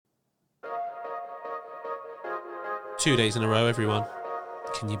2 days in a row, everyone.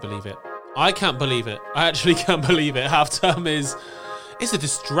 Can you believe it? I can't believe it. I actually can't believe it. Half term is a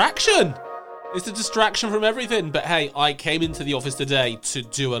distraction. It's a distraction from everything. But hey, I came into the office today to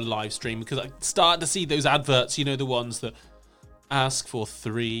do a live stream because I started to see those adverts, you know, the ones that ask for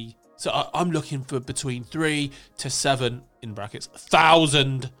 3. So I'm looking for between 3 to 7, in brackets,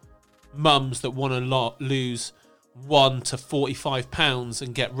 1,000 mums that want to lose 1 to 45 pounds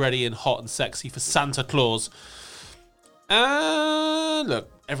and get ready and hot and sexy for Santa Claus. And look,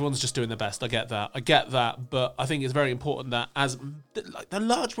 everyone's just doing their best. I get that. But I think it's very important that as the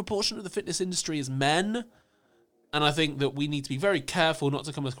large proportion of the fitness industry is men, and I think that we need to be very careful not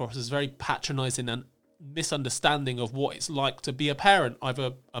to come across as very patronising and misunderstanding of what it's like to be a parent,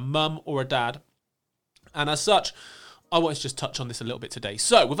 either a mum or a dad. And as such, I want to just touch on this a little bit today.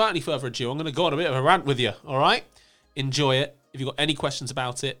 So without any further ado, I'm going to go on a bit of a rant with you, all right? Enjoy it. If you've got any questions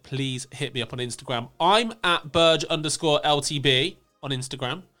about it, please hit me up on Instagram. I'm at Burge_LTB on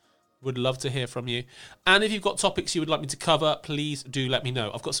Instagram. Would love to hear from you. And if you've got topics you would like me to cover, please do let me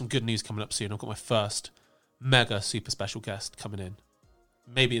know. I've got some good news coming up soon. I've got my first mega super special guest coming in.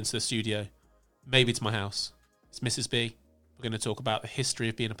 Maybe into the studio. Maybe to my house. It's Mrs. B. We're going to talk about the history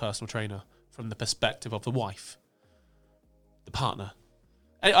of being a personal trainer from the perspective of the wife, the partner.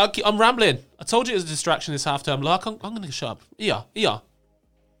 Hey, I'm rambling. I told you it was a distraction this half term. Lark, I'm going to shut up. Yeah.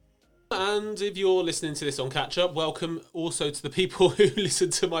 And if you're listening to this on catch up, welcome also to the people who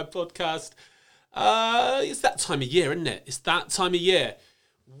listen to my podcast. It's that time of year, isn't it? It's that time of year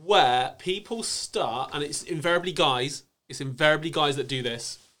where people start, and it's invariably guys. It's invariably guys that do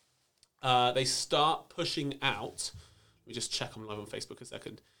this. They start pushing out. Let me just check I'm live on Facebook a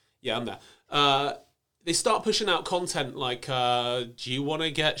second. Yeah, I'm there. They start pushing out content like, do you want to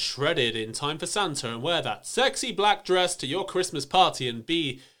get shredded in time for Santa and wear that sexy black dress to your Christmas party and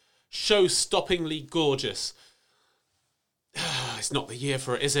be show-stoppingly gorgeous? It's not the year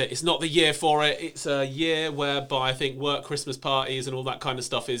for it, is it? It's not the year for it. It's a year whereby I think work Christmas parties and all that kind of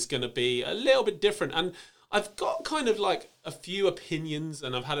stuff is going to be a little bit different. And I've got kind of like a few opinions,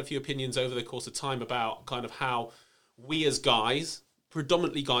 and I've had a few opinions over the course of time about kind of how we as guys,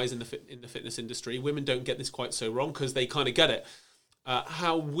 predominantly guys in the fitness industry, women don't get this quite so wrong because they kind of get it,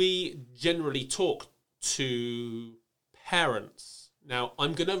 how we generally talk to parents. Now,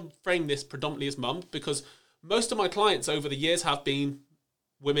 I'm going to frame this predominantly as mums because most of my clients over the years have been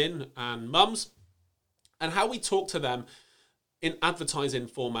women and mums, and how we talk to them in advertising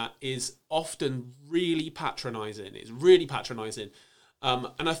format is often really patronising. It's really patronising.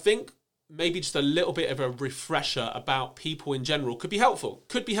 And I think maybe just a little bit of a refresher about people in general could be helpful.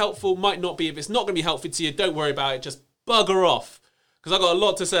 Could be helpful, might not be. If it's not going to be helpful to you, don't worry about it. Just bugger off, because I've got a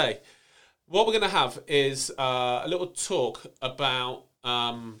lot to say. What we're going to have is a little talk about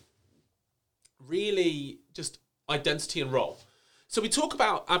really just identity and role. So we talk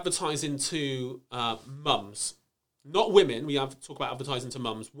about advertising to mums, not women. We have to talk about advertising to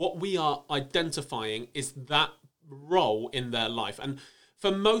mums. What we are identifying is that role in their life. And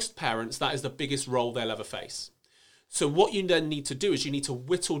for most parents, that is the biggest role they'll ever face. So what you then need to do is you need to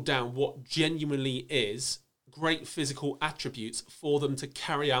whittle down what genuinely is great physical attributes for them to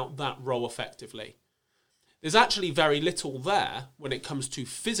carry out that role effectively. There's actually very little there when it comes to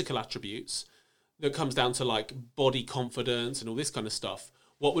physical attributes that comes down to like body confidence and all this kind of stuff.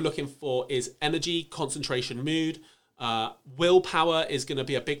 What we're looking for is energy, concentration, mood. Willpower is going to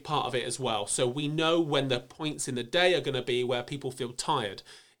be a big part of it as well. So we know when the points in the day are going to be where people feel tired.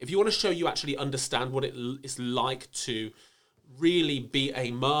 If you want to show you actually understand what it is like to really be a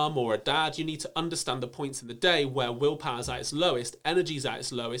mum or a dad, you need to understand the points in the day where willpower is at its lowest, energy is at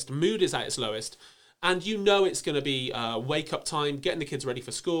its lowest, mood is at its lowest, and you know it's going to be wake up time, getting the kids ready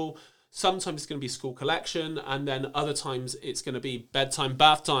for school. Sometimes it's going to be school collection, and then other times it's going to be bedtime,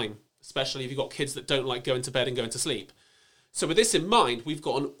 bath time, especially if you've got kids that don't like going to bed and going to sleep. So with this in mind, we've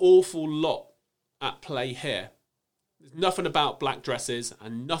got an awful lot at play here. There's nothing about black dresses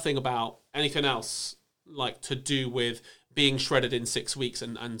and nothing about anything else like to do with being shredded in 6 weeks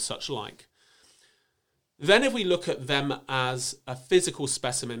and such like. Then if we look at them as a physical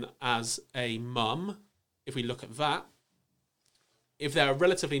specimen, as a mum, if we look at that, if they're a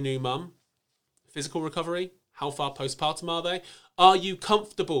relatively new mum, physical recovery, how far postpartum are they? Are you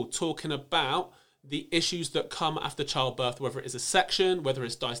comfortable talking about the issues that come after childbirth, whether it is a section, whether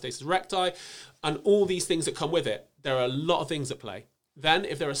it's diastasis recti, and all these things that come with it? There are a lot of things at play. Then,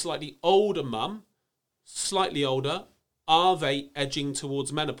 if they're a slightly older mum, slightly older, are they edging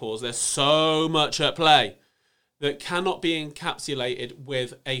towards menopause? There's so much at play. that cannot be encapsulated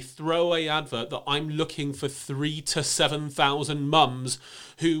with a throwaway advert that I'm looking for 3,000 to 7,000 mums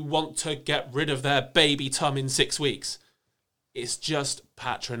who want to get rid of their baby tum in 6 weeks. It's just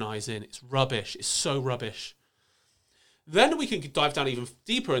patronising. It's rubbish. It's so rubbish. Then we can dive down even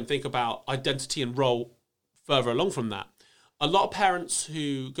deeper and think about identity and role further along from that. A lot of parents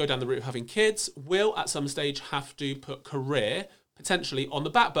who go down the route of having kids will at some stage have to put career potentially on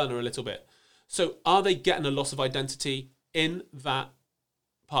the back burner a little bit. So are they getting a loss of identity in that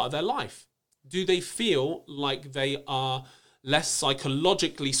part of their life? Do they feel like they are less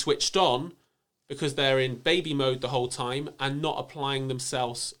psychologically switched on because they're in baby mode the whole time and not applying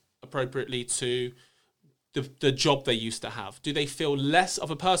themselves appropriately to the job they used to have? Do they feel less of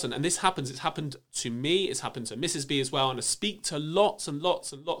a person? And this happens. It's happened to me. It's happened to Mrs. B as well. And I speak to lots and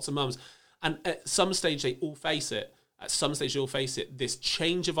lots and lots of mums. And at some stage, they all face it. At some stage, they all face it. This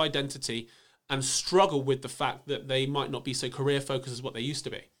change of identity and struggle with the fact that they might not be so career focused as what they used to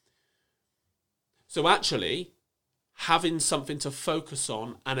be. So actually, having something to focus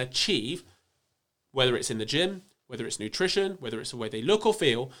on and achieve, whether it's in the gym, whether it's nutrition, whether it's the way they look or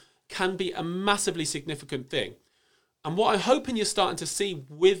feel, can be a massively significant thing. And what I'm hoping you're starting to see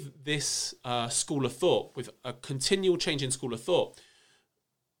with this school of thought, with a continual change in school of thought,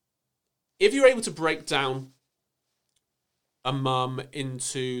 if you're able to break down a mum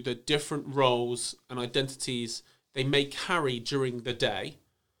into the different roles and identities they may carry during the day,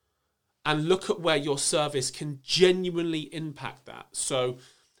 and look at where your service can genuinely impact that. So,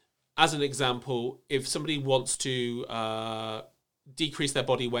 as an example, if somebody wants to decrease their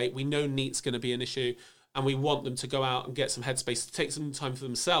body weight, we know NEAT's going to be an issue, and we want them to go out and get some headspace, to take some time for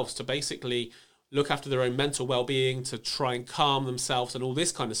themselves, to basically look after their own mental well-being, to try and calm themselves and all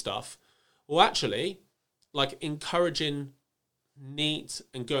this kind of stuff. Well, actually, like encouraging NEAT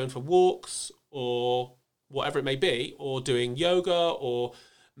and going for walks or whatever it may be, or doing yoga or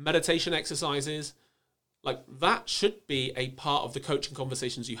meditation exercises, like that should be a part of the coaching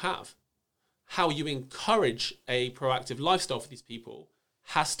conversations you have. How you encourage a proactive lifestyle for these people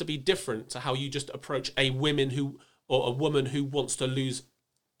has to be different to how you just approach a woman who wants to lose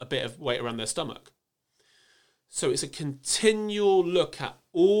a bit of weight around their stomach. So it's a continual look at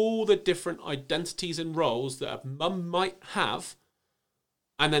all the different identities and roles that a mum might have,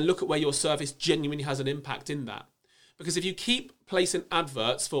 and then look at where your service genuinely has an impact in that. Because if you keep placing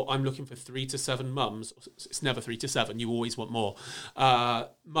adverts for, I'm looking for 3 to 7 mums, it's never 3 to 7, you always want more,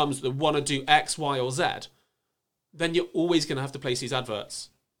 mums that want to do X, Y, or Z, then you're always going to have to place these adverts,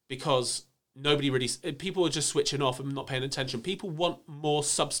 because people are just switching off and not paying attention. People want more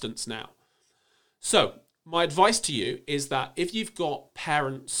substance now. So my advice to you is that if you've got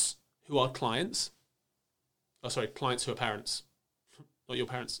parents who are clients who are parents, not your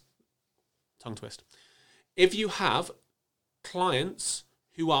parents, tongue twist. If you have clients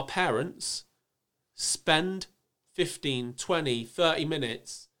who are parents, spend 15, 20, 30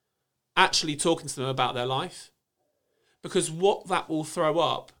 minutes actually talking to them about their life. Because what that will throw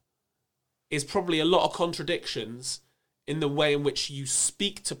up is probably a lot of contradictions in the way in which you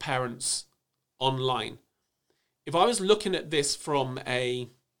speak to parents online. If I was looking at this from the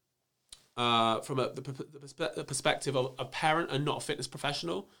perspective of a parent and not a fitness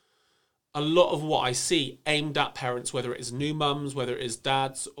professional, a lot of what I see aimed at parents, whether it is new mums, whether it is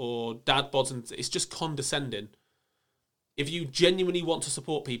dads or dad bods, and it's just condescending. If you genuinely want to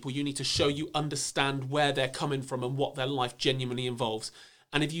support people, you need to show you understand where they're coming from and what their life genuinely involves.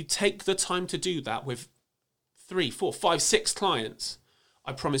 And if you take the time to do that with 3, 4, 5, 6 clients,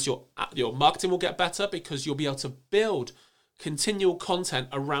 I promise your marketing will get better, because you'll be able to build continual content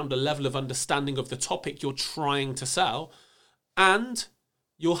around a level of understanding of the topic you're trying to sell, and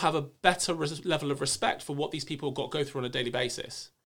you'll have a better level of respect for what these people go through on a daily basis.